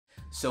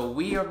So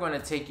we are gonna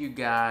take you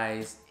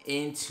guys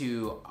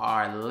into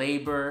our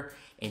labor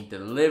and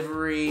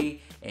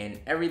delivery and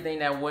everything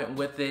that went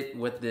with it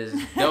with this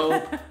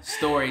dope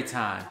story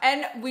time.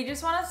 And we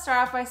just want to start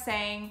off by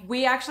saying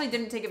we actually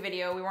didn't take a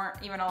video. We weren't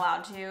even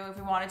allowed to if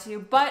we wanted to,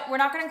 but we're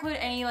not going to include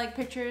any like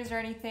pictures or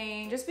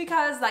anything just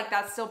because like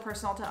that's still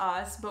personal to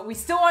us, but we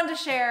still wanted to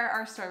share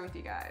our story with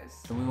you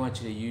guys. And we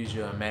want you to use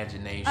your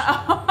imagination.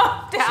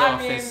 So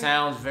if it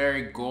sounds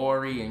very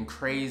gory and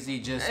crazy,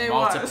 just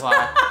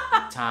multiply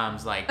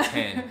times like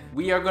 10.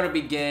 We are going to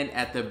begin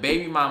at the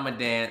baby mama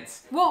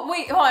dance. Well,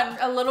 wait, hold on,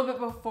 a little bit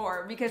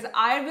before, because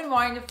I've been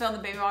wanting to film the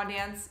baby mama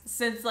dance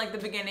since like the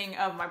beginning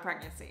of my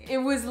pregnancy. It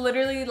was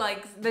literally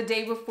like the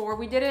day before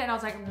we did it, and I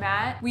was like,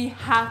 Matt, we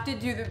have to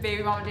do the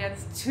baby mama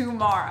dance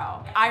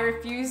tomorrow. I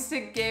refuse to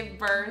give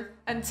birth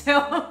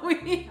until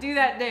we do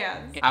that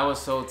dance. I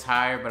was so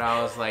tired, but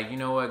I was like, you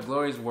know what?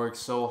 Glory's worked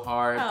so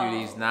hard through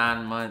these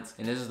 9 months,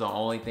 and this is the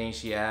only thing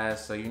she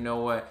asked. So you know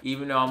what?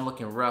 Even though I'm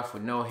looking rough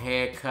with no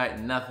haircut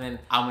and nothing,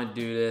 I'm gonna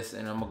do this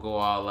and I'm gonna go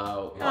all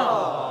out.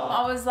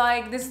 I was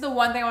like, this is the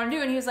one thing I want to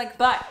do, and he was like,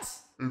 but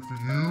if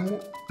you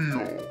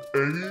feel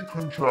any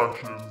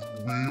contractions,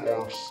 we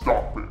are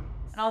stopping.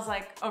 And I was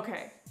like,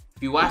 okay.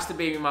 If you watch the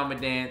baby mama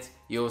dance,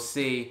 you'll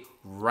see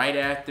right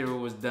after it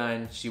was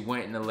done, she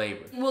went into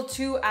labor. Well,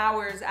 2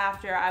 hours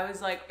after, I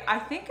was like, I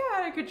think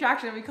I had a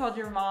contraction. We called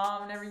your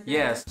mom and everything.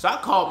 Yes. So I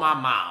called my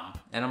mom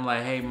and I'm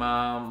like, hey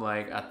mom,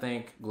 like I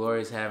think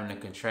Glory's having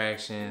the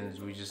contractions.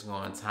 We just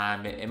gonna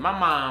time it. And my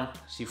mom,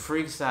 she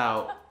freaks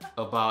out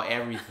about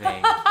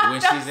everything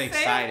when she's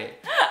excited.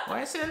 Well,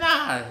 I said,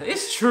 nah,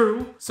 it's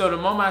true. So the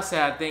moment I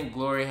said I think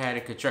Glory had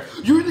a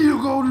contraction, you need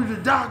to go to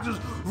the doctors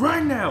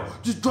right now.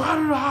 Just drive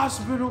to the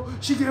hospital.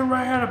 She getting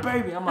right had a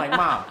baby. I'm like,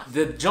 mom,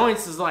 the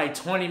joints is like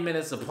 20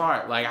 minutes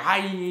apart. Like, how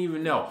you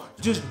even know?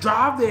 Just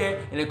drive there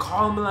and then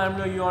call them and let them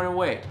know you're on your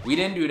way. We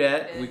didn't do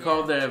that. We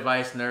called the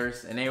advice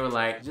nurse and they were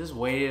like, just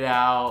wait it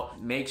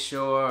out. Make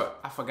sure,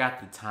 I forgot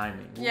the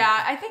timing.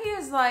 Yeah, I think it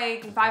was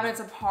like 5 minutes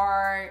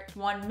apart,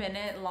 1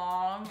 minute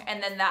long,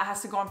 and then that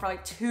has to go on for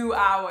like 2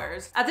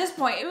 hours. At this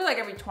point, it was like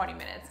every 20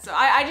 minutes. So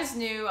I just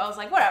knew, I was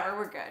like, whatever,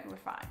 we're good, we're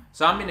fine.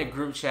 So I'm in a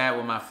group chat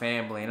with my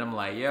family and I'm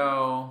like,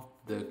 yo,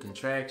 the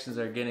contractions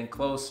are getting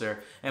closer.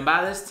 And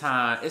by this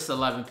time, it's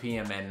 11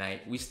 p.m. at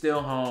night. We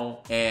still home.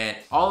 And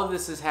all of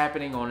this is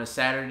happening on a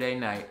Saturday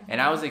night.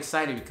 And I was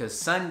excited because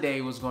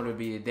Sunday was going to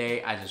be a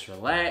day I just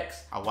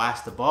relaxed. I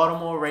watched the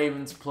Baltimore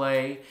Ravens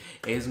play.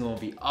 It's going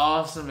to be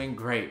awesome and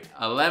great.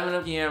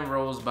 11 p.m.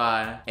 rolls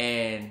by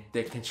and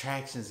the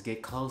contractions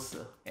get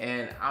closer.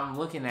 And I'm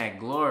looking at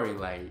Glory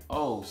like,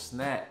 oh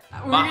snap.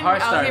 My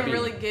heart started beating.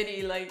 I was getting really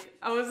giddy. Like,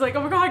 I was like,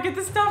 oh my God, get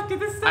this stuff, get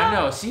this stuff. I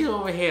know, she's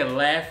over here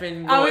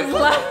laughing. I was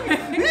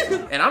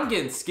laughing. And I'm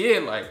getting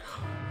scared like,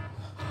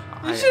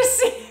 you should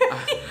see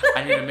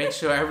I need to make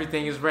sure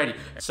everything is ready.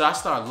 So I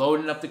start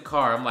loading up the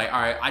car. I'm like, all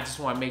right, I just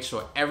want to make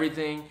sure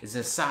everything is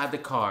inside the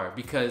car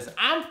because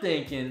I'm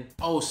thinking,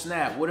 oh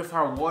snap, what if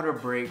our water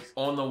breaks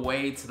on the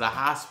way to the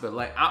hospital?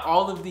 Like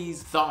all of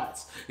these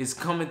thoughts is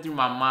coming through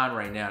my mind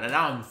right now and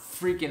I'm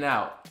freaking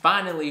out.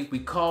 Finally, we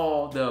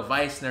call the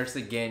advice nurse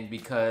again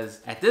because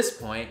at this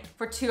point,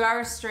 for 2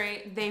 hours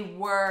straight, they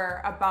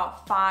were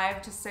about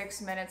 5 to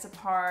 6 minutes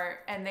apart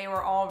and they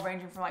were all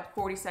ranging from like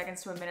 40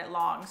 seconds to a minute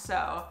long.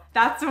 So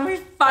that's when we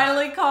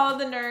finally called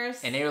the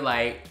nurse. And they were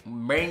like,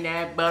 bring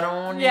that butt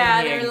on in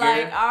yeah, here, they were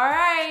like, all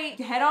right,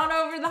 head on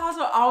over to the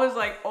hospital. I was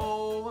like,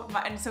 oh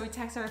my, and so we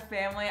texted our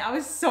family. I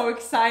was so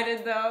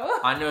excited though.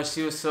 I know,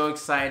 she was so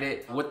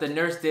excited. What the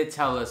nurse did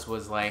tell us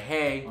was like,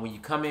 hey, when you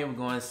come in, we're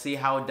going to see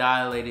how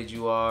dilated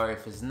you are.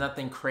 If it's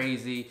nothing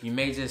crazy, you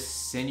may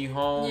just send you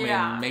home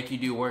and make you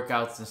do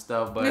workouts and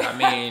stuff. But I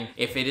mean,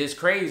 if it is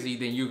crazy,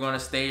 then you're going to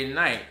stay the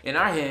night. In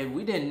our head,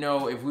 we didn't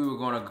know if we were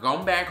going to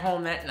come back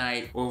home that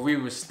night or we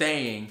were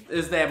staying.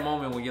 It's that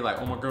moment when you're like,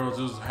 oh my God,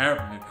 this is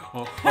happening.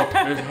 Oh,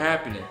 it's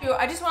happening.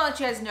 I just want to let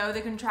you guys know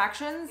the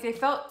contractions, they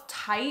felt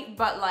tight,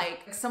 but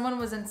like someone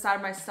was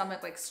inside my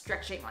stomach like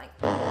stretching like.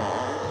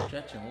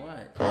 Stretching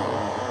what?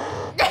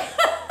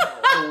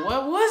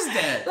 What was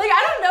that? Like,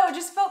 I don't know, it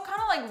just felt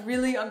kind of like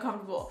really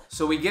uncomfortable.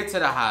 So we get to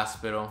the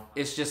hospital.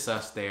 It's just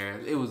us there.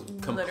 It was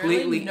completely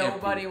literally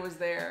nobody was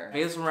there.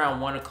 It's around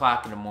 1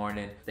 o'clock in the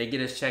morning. They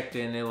get us checked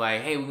in. They're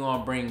like, hey, we're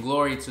gonna bring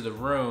Glory to the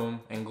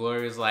room. And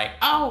Glory's like,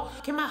 oh,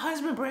 can my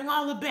husband bring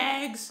all the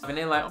bags? And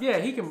they're like, yeah,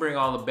 he can bring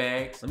all the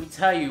bags. Let me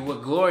tell you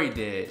what Glory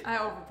did. I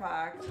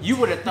overpacked. You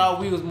would have thought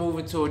we was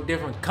moving to a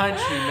different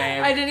country,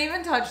 man. I didn't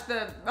even touch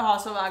the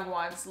hospital bag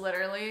once,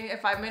 literally.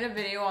 If I made a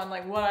video on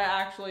like what I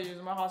actually use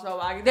in my hospital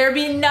bag, there'd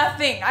be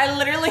nothing. I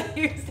literally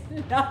used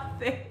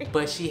nothing.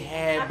 But she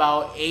had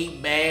about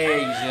 8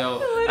 bags, yo.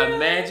 Literally.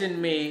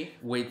 Imagine me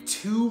with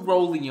 2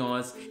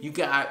 roll-ons. You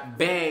got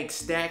bags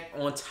stacked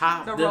on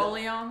top. The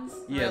roll-ons?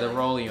 Yeah, the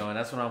roll-on.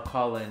 That's what I'm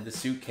calling the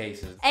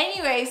suitcases.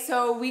 Anyway,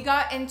 so we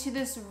got into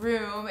this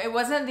room. It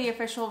wasn't the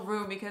official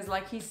room because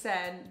like he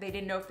said, they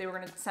didn't know if they were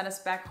gonna send us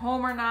back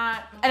home or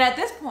not. And at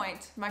this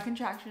point, my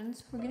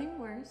contractions were getting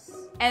worse.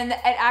 And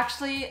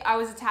I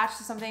was attached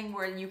to something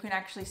where you can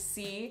actually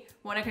see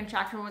when a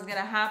contraction was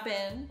gonna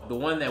happen. The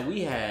one that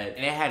we had,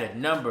 and it had a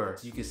number.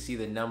 So you could see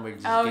the number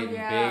just getting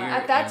bigger.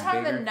 At that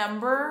time, bigger. the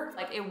number,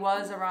 like it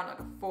was around like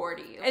a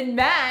 40. And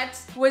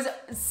Matt was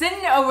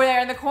sitting over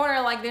there in the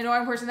corner like the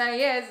annoying person that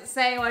he is,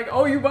 saying like,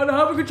 oh, you about to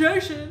have a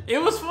contraction.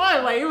 It was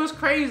fun, like it was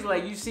crazy.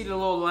 Like you see the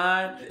little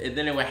line, and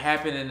then it would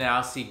happen, and then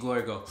I'll see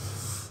Glory go.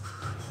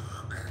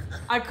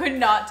 I could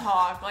not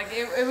talk, like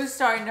it was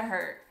starting to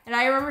hurt. And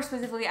I remember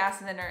specifically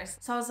asking the nurse.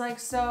 So I was like,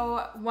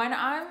 so when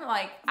I'm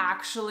like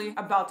actually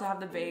about to have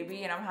the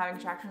baby and I'm having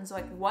contractions,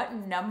 like what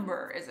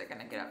number is it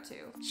gonna get up to?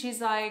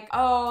 She's like,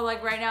 oh,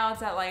 like right now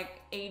it's at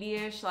like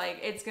 80-ish, like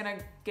it's gonna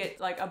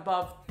get like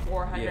above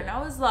 400. Yeah. And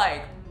I was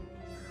like,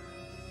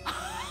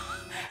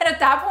 and at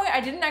that point,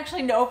 I didn't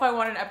actually know if I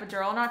wanted an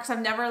epidural or not because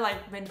I've never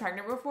like been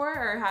pregnant before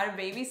or had a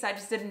baby, so I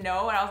just didn't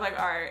know. And I was like,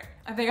 all right,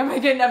 I think I'm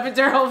gonna get an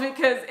epidural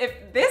because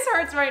if this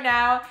hurts right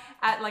now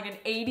at like an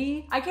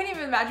 80, I can't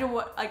even imagine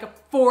what like a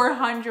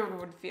 400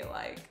 would feel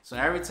like. So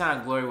every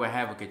time Glory would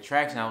have a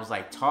contraction, I was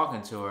like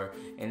talking to her,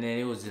 and then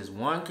it was this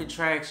one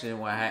contraction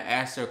where I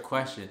asked her a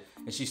question,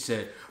 and she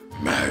said,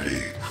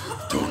 Maddie,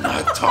 do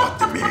not talk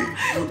to me.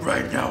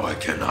 Right now I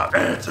cannot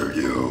answer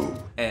you.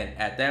 and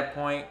at that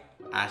point,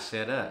 I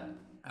shut up.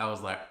 I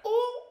was like, ooh.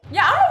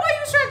 Yeah, I don't know why you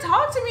was trying to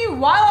talk to me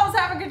while I was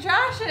having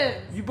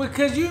contractions.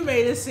 Because you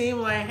made it seem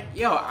like,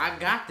 yo, I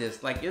got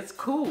this. Like, it's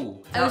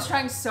cool. I was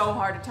trying so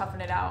hard to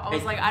toughen it out. I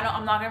was like,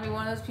 I'm not gonna be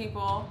one of those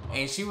people.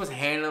 And she was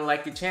handling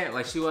like a champ.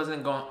 Like, she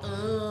wasn't going,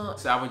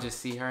 So I would just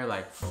see her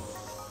like.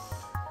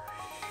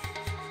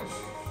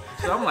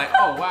 So I'm like,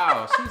 oh,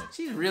 wow.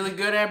 She's really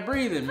good at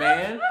breathing,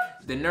 man.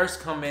 The nurse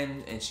come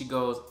in and she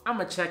goes, I'm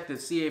gonna check to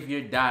see if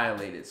you're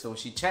dilated. So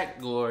she checked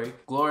Glory.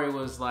 Glory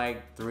was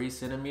like 3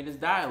 centimeters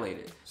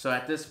dilated. So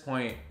at this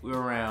point, we were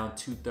around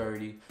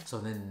 2:30. So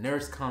then the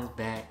nurse comes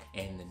back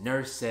and the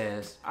nurse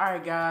says, all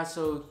right, guys,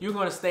 so you're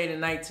gonna stay the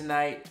night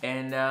tonight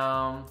and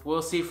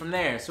we'll see from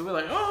there. So we're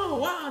like, oh,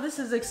 wow, this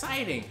is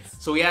exciting.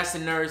 So we asked the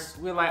nurse,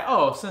 we're like,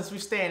 oh, since we're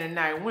staying the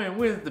night,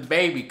 when's the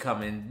baby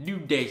coming? Due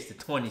date's the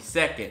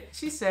 22nd.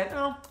 She said,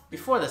 oh,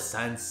 before the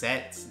sun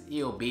sets,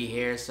 he'll be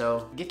here.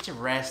 So get your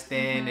rest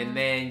in and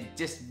then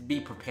just be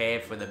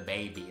prepared for the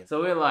baby.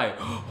 So we're like,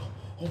 oh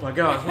my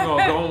gosh, we're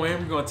gonna go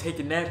in, we're gonna take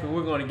a nap and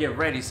we're gonna get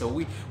ready. So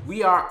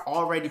we are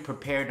already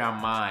prepared our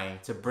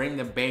mind to bring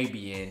the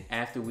baby in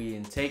after we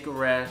didn't take a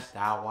rest.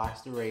 I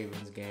watched the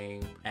Ravens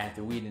game,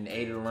 after we didn't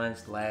ate a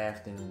lunch,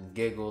 laughed and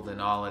giggled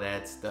and all of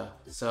that stuff.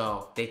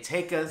 So they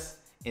take us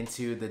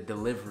into the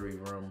delivery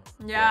room.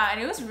 Yeah,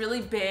 and it was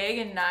really big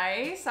and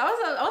nice. I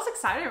was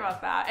excited about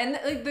that. And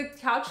like the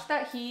couch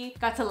that he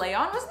got to lay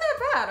on wasn't that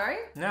bad,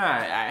 right? Nah,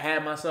 I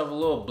had myself a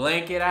little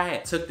blanket. I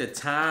had took the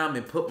time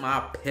and put my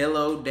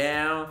pillow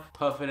down,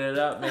 puffing it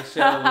up, make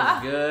sure it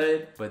was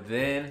good. But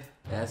then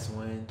that's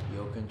when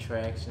your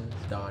contractions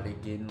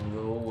started getting a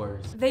little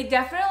worse. They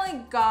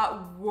definitely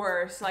got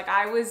worse. Like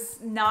I was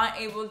not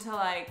able to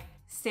like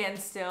stand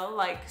still.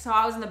 Like, so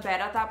I was in the bed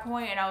at that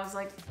point and I was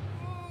like,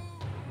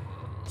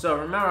 so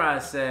remember I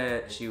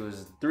said she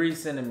was 3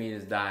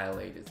 centimeters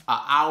dilated. An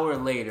hour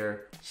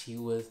later, she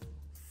was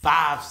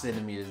 5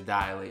 centimeters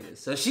dilated.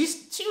 So she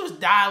was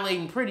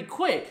dilating pretty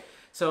quick.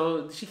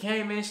 So she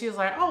came in, she was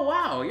like, oh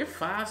wow, you're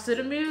 5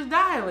 centimeters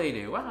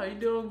dilated. Wow, you're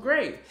doing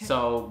great.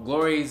 So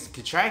Glory's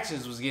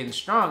contractions was getting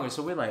stronger.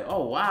 So we're like,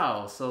 oh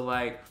wow. So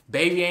like,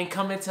 baby ain't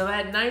coming till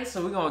that night,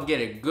 so we're gonna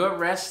get a good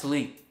rest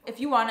sleep. if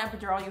you want an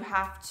epidural, you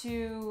have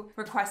to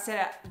request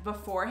it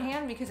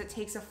beforehand because it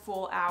takes a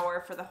full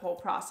hour for the whole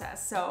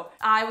process. So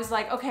I was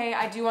like, okay,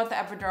 I do want the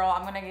epidural.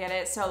 I'm gonna get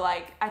it. So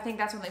like, I think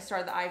that's when they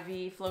started the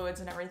IV fluids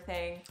and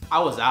everything. I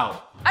was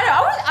out. I know,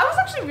 I was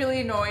actually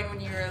really annoyed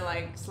when you were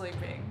like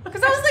sleeping.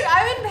 Because I was like,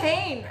 I'm in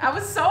pain. I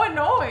was so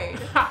annoyed.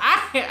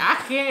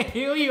 I can't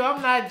heal you.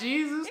 I'm not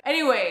Jesus.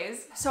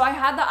 Anyways, so I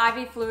had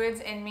the IV fluids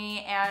in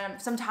me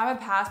and some time had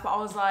passed, but I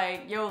was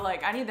like, yo,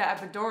 like I need the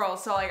epidural.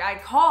 So like I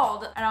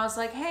called and I was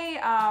like, hey,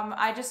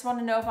 I just want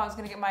to know if I was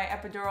gonna get my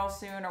epidural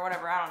soon or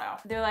whatever, I don't know.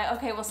 They're like,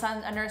 okay, we'll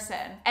send a nurse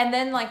in. And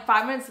then like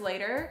 5 minutes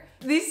later,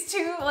 these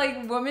two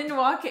like women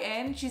walk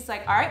in. She's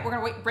like, all right, we're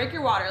gonna break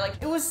your water.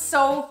 Like it was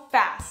so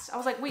fast. I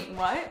was like, wait,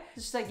 what?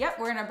 She's like, yep,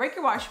 we're gonna break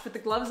your water. She put the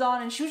gloves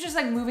on and she was just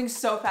like moving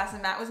so fast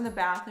and Matt was in the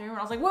bathroom. And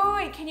I was like,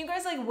 wait, can you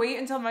guys like wait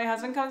until my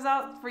husband comes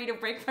out for you to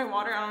break my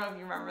water? I don't know if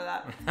you remember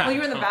that. Well, you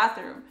were in the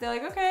bathroom. They're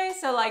like, okay.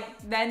 So like,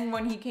 then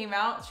when he came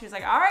out, she was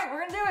like, all right,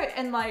 we're gonna do it.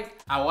 And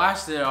like, I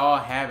watched it all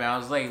happen. I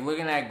was like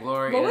looking at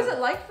Glory. what was it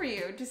like for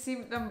you to see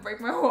them break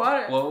my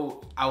water?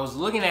 Well, I was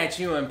looking at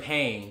you in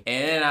pain,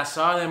 and then I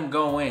saw them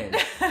go in,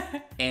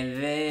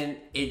 and then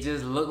it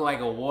just looked like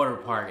a water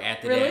park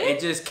after that. It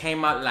just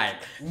came out like.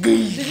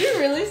 Did you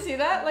really see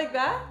that like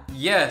that?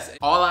 Yes.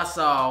 All I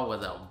saw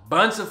was a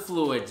bunch of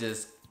fluid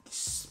just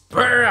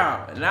spurt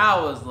out, and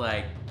I was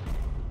like.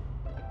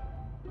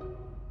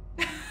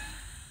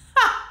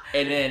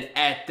 And then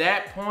at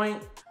that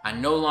point, I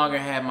no longer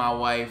had my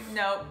wife.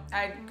 Nope,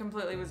 I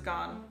completely was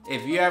gone.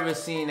 If you ever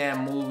seen that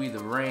movie,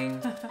 The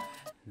Ring,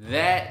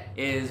 that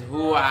is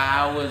who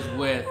I was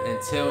with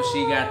until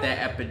she got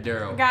that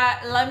epidural. God,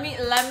 let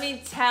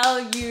me tell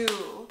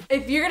you,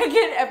 if you're gonna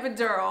get an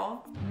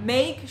epidural,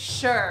 make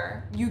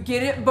sure you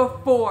get it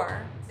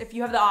before, if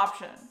you have the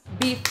option,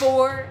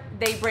 before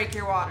they break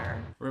your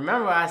water.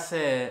 Remember I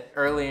said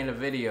early in the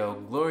video,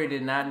 Glory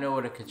did not know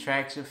what a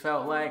contraction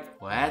felt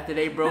like? Well, after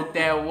they broke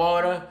that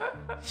water,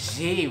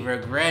 she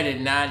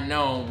regretted not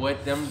knowing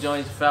what them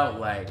joints felt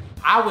like.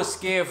 I was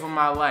scared for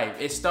my life.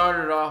 It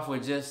started off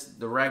with just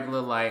the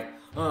regular like,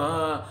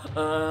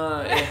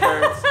 it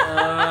hurts,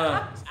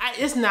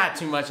 it's not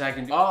too much I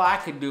can do. All I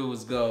could do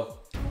was go,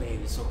 babe,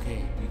 it's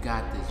okay. You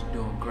got this. You're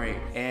doing great.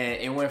 And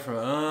it went from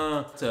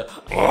to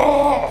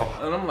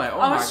and I'm like, oh my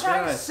god. I was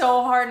trying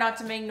so hard not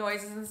to make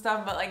noises and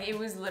stuff, but like it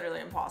was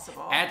literally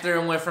impossible. After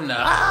it went from the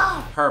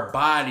her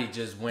body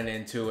just went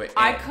into it.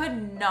 I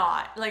could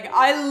not. Like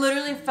I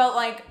literally felt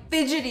like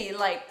fidgety,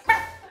 like.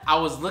 I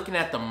was looking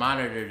at the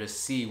monitor to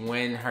see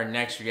when her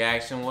next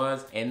reaction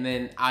was, and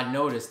then I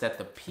noticed that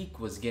the peak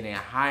was getting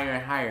higher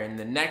and higher, and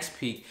the next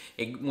peak,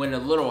 it went a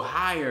little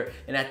higher,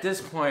 and at this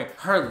point,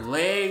 her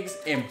legs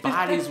and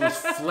bodies was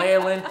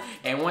flailing,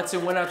 and once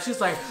it went up,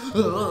 she's like,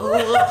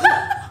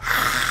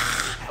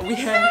 we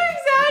had,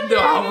 no,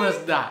 I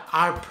was not.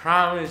 I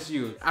promise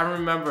you. I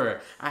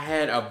remember I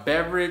had a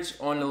beverage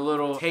on the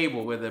little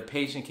table where the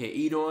patient can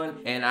eat on,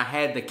 and I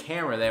had the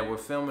camera that we're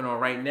filming on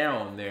right now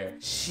on there.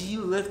 She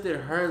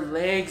lifted her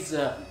legs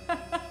up.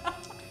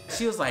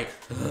 She was like,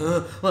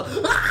 boom,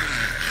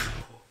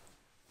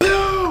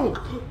 boom.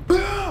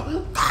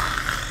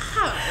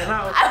 And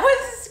I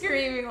was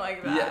screaming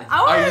like that. Yeah.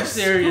 I was Are you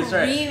serious?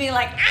 Screaming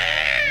like,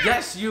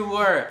 yes, you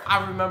were.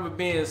 I remember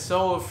being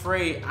so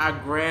afraid.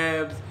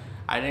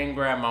 I didn't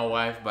grab my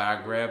wife, but I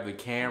grabbed the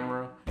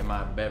camera and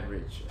my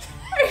beverage.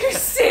 Are you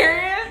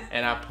serious?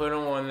 And I put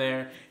them on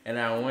there, and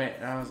I went,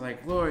 and I was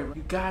like, Glory,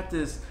 you got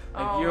this.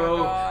 Like, oh you're,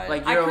 my God.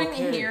 Like, you're I couldn't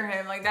okay. hear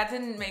him. Like, that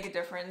didn't make a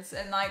difference.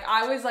 And, like,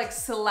 I was, like,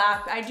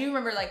 I do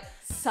remember, like,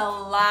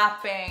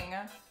 slapping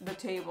the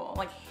table,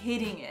 like,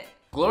 hitting it.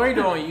 Glory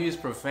don't use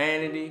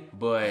profanity,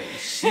 but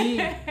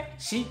she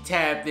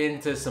tapped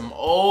into some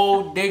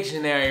old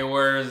dictionary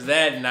words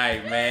that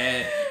night,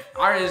 man.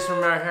 I just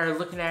remember her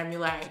looking at me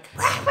like,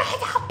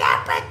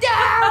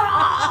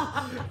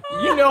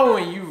 you know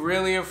when you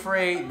really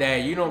afraid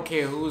that you don't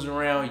care who's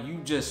around, you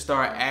just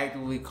start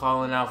actively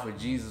calling out for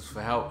Jesus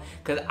for help.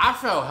 Cause I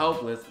felt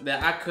helpless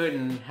that I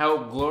couldn't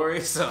help Glory,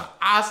 so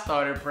I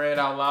started praying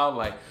out loud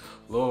like,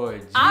 Lord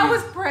Jesus. I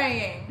was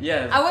praying.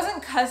 Yes. I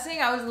wasn't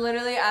cussing. I was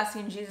literally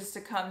asking Jesus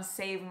to come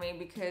save me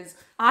because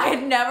I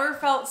had never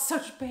felt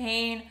such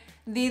pain.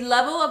 The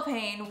level of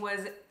pain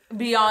was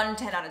beyond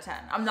 10 out of 10.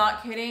 I'm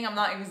not kidding. I'm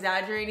not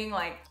exaggerating.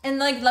 Like, and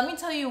like, let me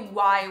tell you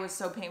why it was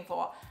so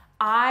painful.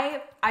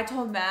 I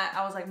told Matt,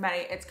 I was like,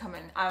 Matty, it's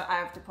coming. I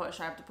have to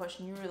push.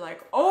 And you were like,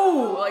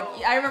 oh, like,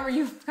 I remember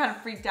you kind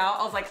of freaked out.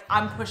 I was like,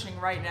 I'm pushing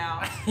right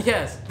now.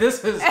 Yes,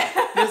 this is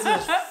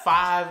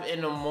 5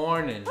 in the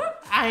morning.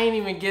 I ain't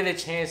even get a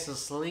chance to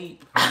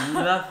sleep.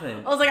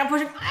 Nothing. I was like, I'm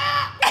pushing.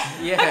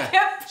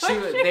 Yeah.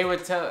 They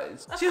would tell,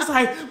 she was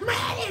like,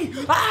 Matty,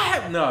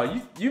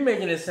 no, you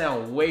making it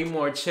sound way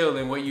more chill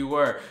than what you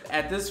were.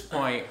 At this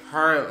point,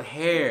 her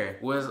hair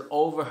was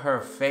over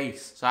her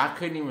face, so I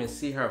couldn't even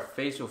see her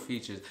facial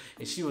features.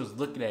 And she was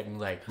looking at me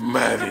like,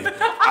 Matty,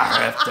 I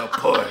have to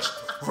push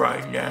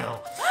right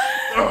now.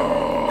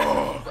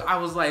 Oh. I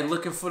was like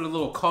looking for the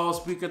little call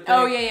speaker thing.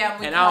 Oh yeah.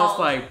 And I was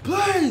like,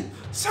 please,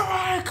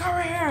 somebody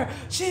come here.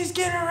 She's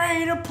getting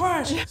ready to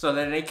push. So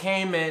then they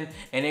came in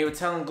and they were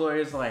telling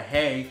Gloria, it's like,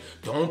 hey,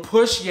 don't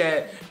push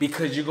yet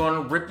because you're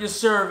gonna rip your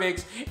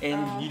cervix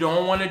and you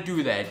don't want to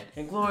do that.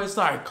 And Gloria's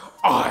like,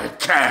 I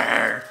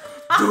can't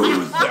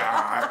do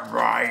that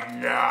right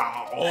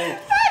now.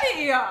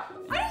 Daddy, I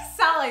didn't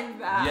sound like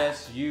that.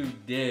 Yes, you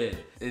did.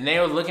 And they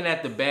were looking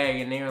at the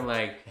bag and they were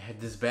like,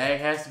 this bag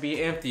has to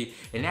be empty.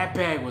 And that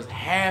bag was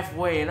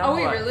halfway. And I'm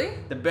like, really?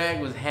 The bag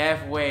was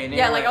halfway. And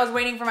yeah, like I was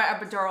waiting for my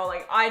epidural.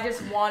 Like I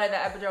just wanted the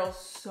epidural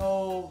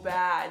so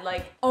bad.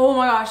 Like, oh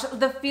my gosh.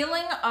 The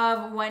feeling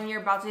of when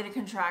you're about to get a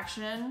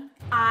contraction,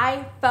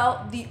 I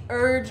felt the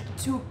urge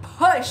to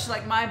push.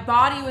 Like my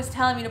body was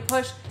telling me to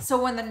push.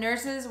 So when the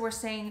nurses were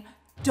saying,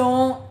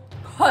 don't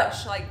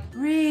push, like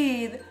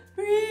breathe.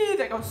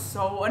 Like I was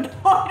so annoyed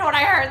when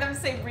I heard them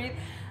say breathe.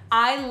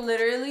 I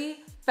literally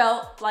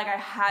felt like I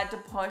had to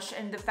push,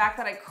 and the fact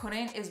that I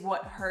couldn't is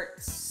what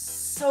hurt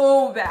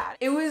so bad.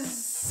 It was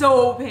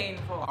so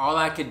painful. All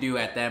I could do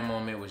at that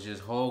moment was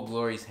just hold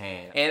Glory's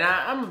hand. And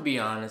I'm gonna be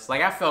honest,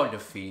 like I felt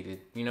defeated.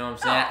 You know what I'm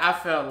saying? I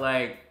felt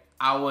like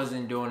I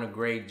wasn't doing a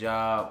great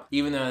job,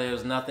 even though there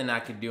was nothing I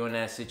could do in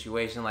that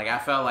situation. Like I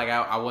felt like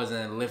I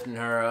wasn't lifting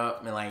her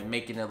up and like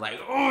making it like,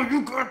 oh,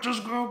 you got this,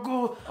 girl,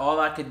 go. All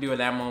I could do at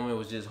that moment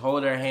was just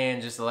hold her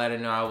hand just to let her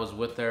know I was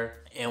with her.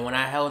 And when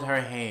I held her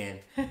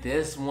hand,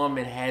 this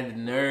woman had the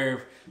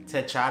nerve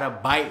to try to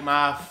bite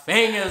my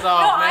fingers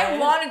off, man. I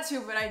wanted to,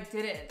 but I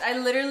didn't. I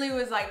literally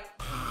was like...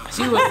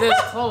 She was this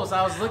close.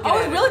 I was looking at her.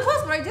 I was really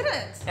close, but I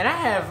didn't. And I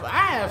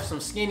have some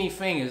skinny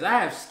fingers. I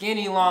have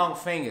skinny, long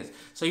fingers.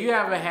 So you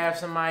ever have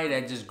somebody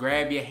that just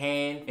grab your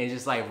hand and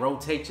just like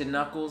rotate your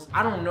knuckles?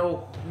 I don't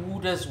know who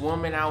this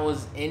woman I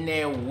was in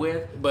there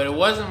with, but it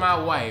wasn't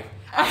my wife.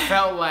 I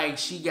felt like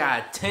she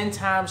got 10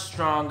 times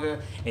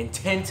stronger and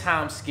 10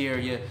 times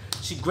scarier.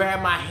 She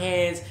grabbed my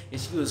hands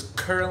and she was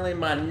curling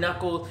my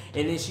knuckles,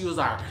 and then she was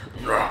like,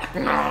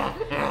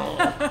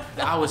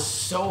 I was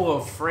so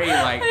afraid.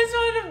 Like, I just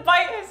wanted to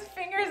bite his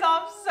fingers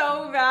off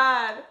so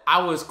bad.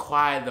 I was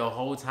quiet the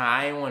whole time.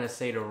 I didn't want to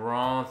say the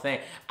wrong thing.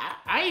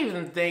 I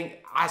even think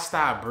I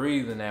stopped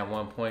breathing at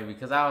one point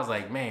because I was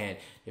like, man,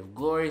 if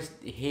Glory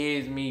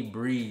hears me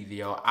breathe,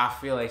 yo, I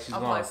feel like she's I'll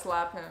gonna probably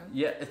slap him.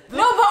 Yeah. No, but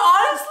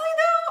honestly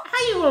though,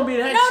 how you gonna be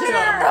that no.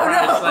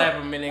 Slap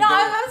him and then no, go.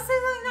 I'm about to say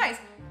something nice.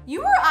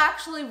 You were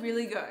actually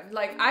really good.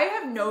 Like, I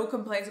have no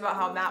complaints about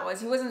how Matt was.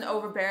 He wasn't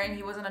overbearing.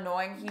 He wasn't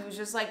annoying. He was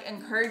just like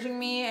encouraging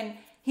me, and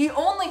he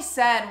only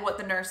said what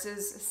the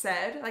nurses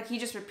said. Like, he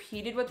just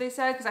repeated what they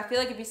said, because I feel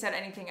like if he said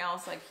anything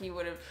else, like, he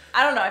would have,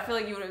 I don't know, I feel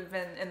like you would have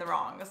been in the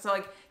wrong. So,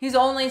 like, he's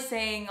only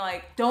saying,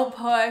 like, don't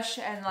push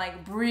and,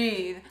 like,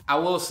 breathe. I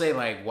will say,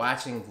 like,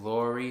 watching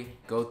Glory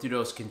go through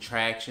those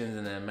contractions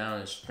and the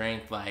amount of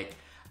strength, like,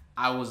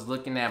 I was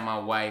looking at my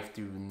wife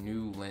through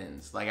new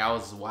lens. Like, I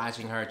was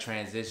watching her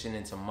transition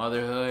into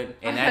motherhood,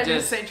 and that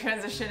just say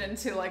transition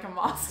into like a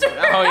monster.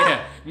 Oh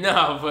yeah,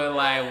 no, but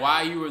like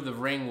while you were the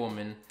ring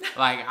woman,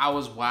 like I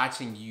was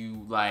watching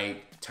you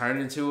like turn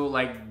into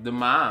like the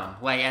mom.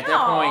 Like at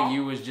that point,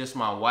 you was just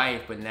my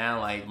wife, but now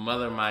like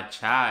mother of my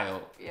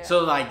child. Yeah.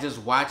 So like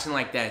just watching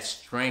like that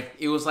strength,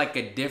 it was like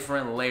a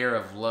different layer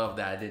of love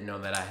that I didn't know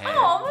that I had.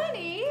 Oh,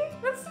 Lenny,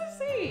 that's so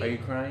sweet. Are you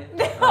crying?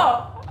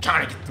 No.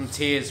 Trying to get them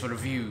tears for the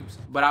views.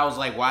 But I was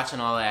like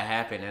watching all that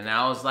happen, and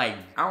I was like,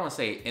 I don't want to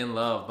say in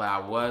love, but I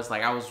was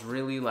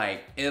really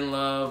like in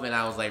love, and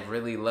I was like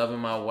really loving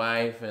my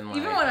wife, and like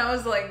even when I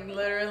was like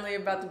literally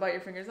about to bite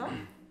your fingers off.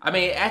 I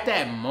mean, at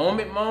that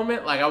moment,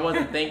 like I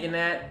wasn't thinking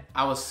that.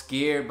 I was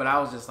scared, but I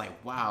was just like,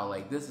 wow,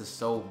 like this is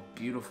so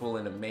beautiful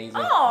and amazing.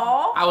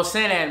 Aww. I was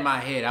saying that in my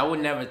head. I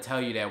would never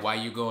tell you that while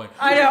you going.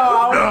 I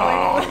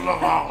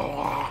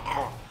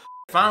know.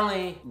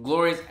 Finally,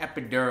 Glory's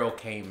epidural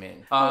came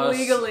in.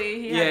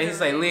 Legally,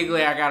 he's like,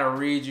 legally, I gotta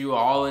read you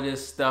all of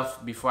this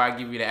stuff before I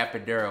give you the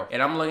epidural.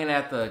 And I'm looking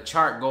at the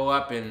chart go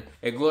up, and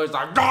Glory's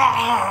like,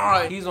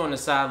 ah! He's on the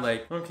side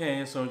like,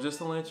 okay, so just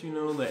to let you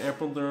know, the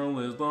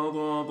epidural is da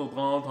da da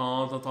da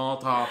da da da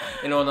da.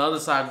 And on the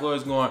other side,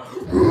 Glory's going.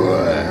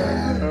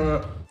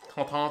 And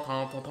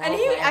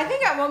I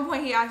think at one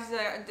point he asked,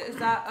 like, is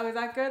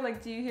that good?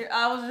 Like, do you hear?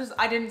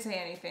 I didn't say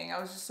anything. I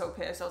was just so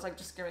pissed. I was like,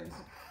 just give me this.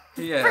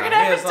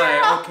 Yeah, he was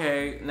like,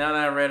 okay, now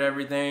that I read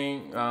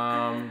everything,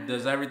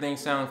 does everything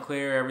sound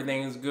clear?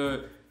 Everything is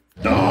good?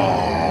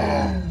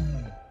 No!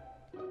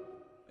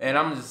 And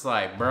I'm just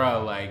like,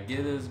 bro, like,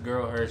 give this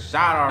girl her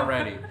shot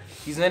already.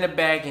 He's in the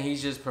back and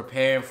he's just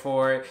preparing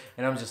for it.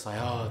 And I'm just like,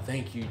 oh,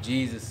 thank you,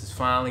 Jesus is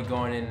finally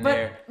going in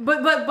there. But,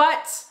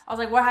 I was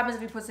like, what happens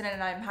if he puts it in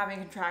and I'm having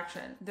a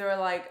contraction? They were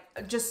like,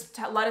 just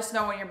let us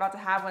know when you're about to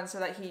have one so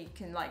that he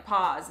can like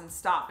pause and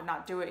stop and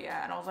not do it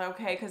yet. And I was like,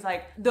 okay, because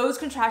like those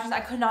contractions, I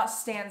could not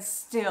stand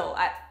still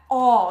at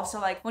all. So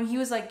like when he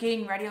was like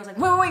getting ready, I was like,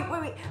 wait,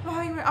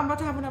 I'm about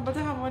to have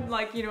one,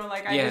 like, you know,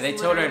 like I they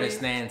told her to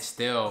stand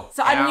still.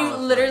 So I knew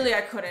literally I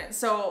couldn't.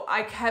 So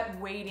I kept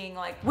waiting,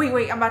 like,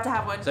 wait, I'm about to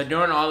have one. So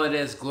during all of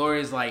this,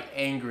 Glory's like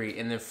angry,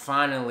 and then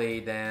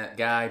finally that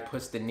guy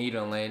puts the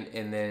needle in,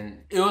 and then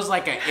it was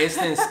like an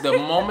instance. The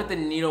moment the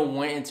needle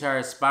went into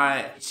her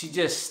spine, she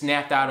just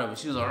snapped out of it.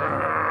 She was like,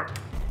 "Rrr."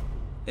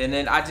 And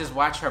then I just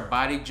watch her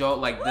body jolt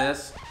like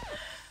this,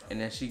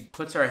 and then she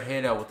puts her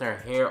head up with her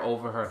hair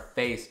over her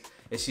face,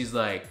 and she's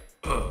like,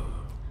 ugh,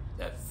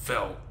 that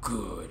felt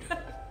good.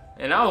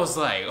 And I was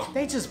like,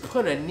 they just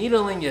put a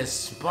needle in your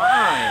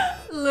spine.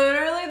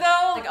 Literally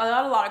though, like I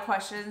got a lot of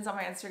questions on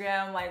my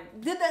Instagram,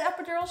 like, did the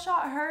epidural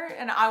shot hurt?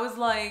 And I was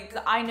like,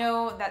 I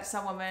know that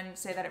some women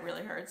say that it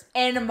really hurts.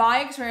 And in my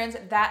experience,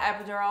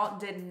 that epidural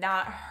did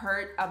not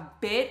hurt a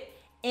bit.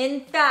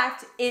 In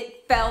fact,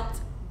 it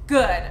felt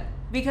good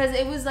because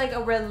it was like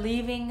a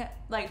relieving,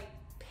 like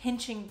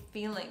pinching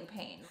feeling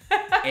pain.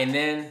 And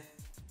then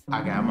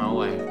I got my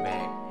wife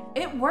back.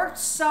 It worked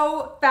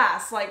so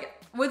fast, like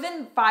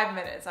within 5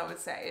 minutes, I would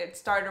say, it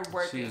started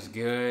working. She was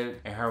good,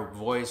 and her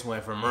voice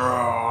went from,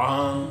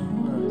 hi,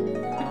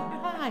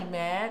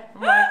 Matt.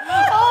 I'm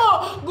like,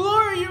 oh,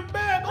 Glory, you're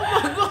back. Oh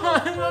my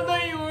God, I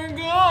thought you were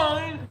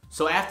gone. So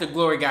So after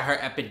Glory got her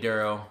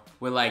epidural,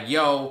 we're like,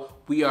 yo,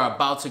 we are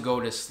about to go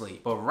to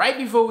sleep. But right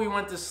before we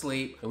went to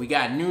sleep, we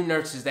got new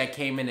nurses that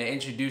came in to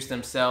introduce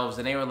themselves,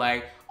 and they were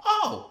like,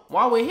 oh,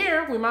 while we're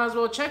here, we might as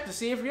well check to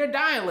see if you're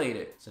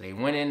dilated. So they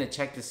went in to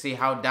check to see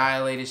how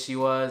dilated she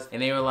was,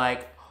 and they were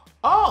like,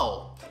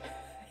 oh.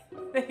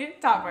 They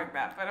didn't talk like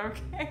that, but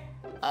okay.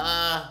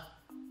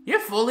 You're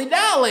fully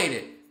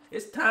dilated.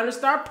 It's time to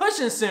start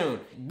pushing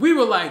soon. We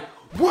were like,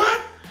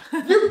 what?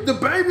 The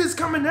baby's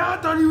coming out?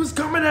 I thought he was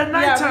coming at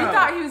nighttime. Yeah, we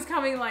thought he was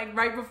coming like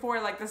right before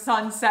like the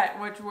sun set,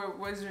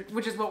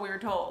 which is what we were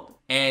told.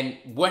 And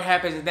what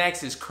happens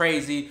next is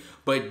crazy,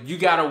 but you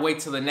gotta wait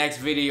till the next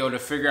video to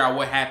figure out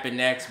what happened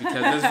next,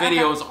 because this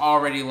video is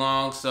already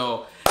long.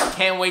 So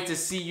can't wait to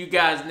see you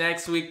guys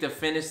next week to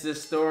finish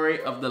this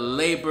story of the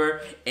labor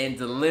and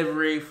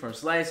delivery from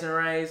Slice and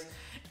Rice.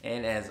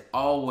 And as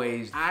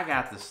always, I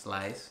got the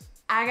slice.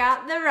 I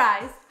got the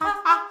rice.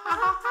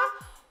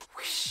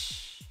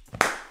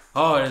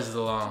 Oh, this is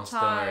a long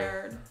story.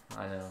 Tired.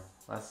 I know.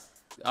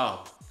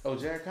 Oh,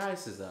 Jared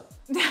Kice is up.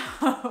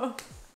 No.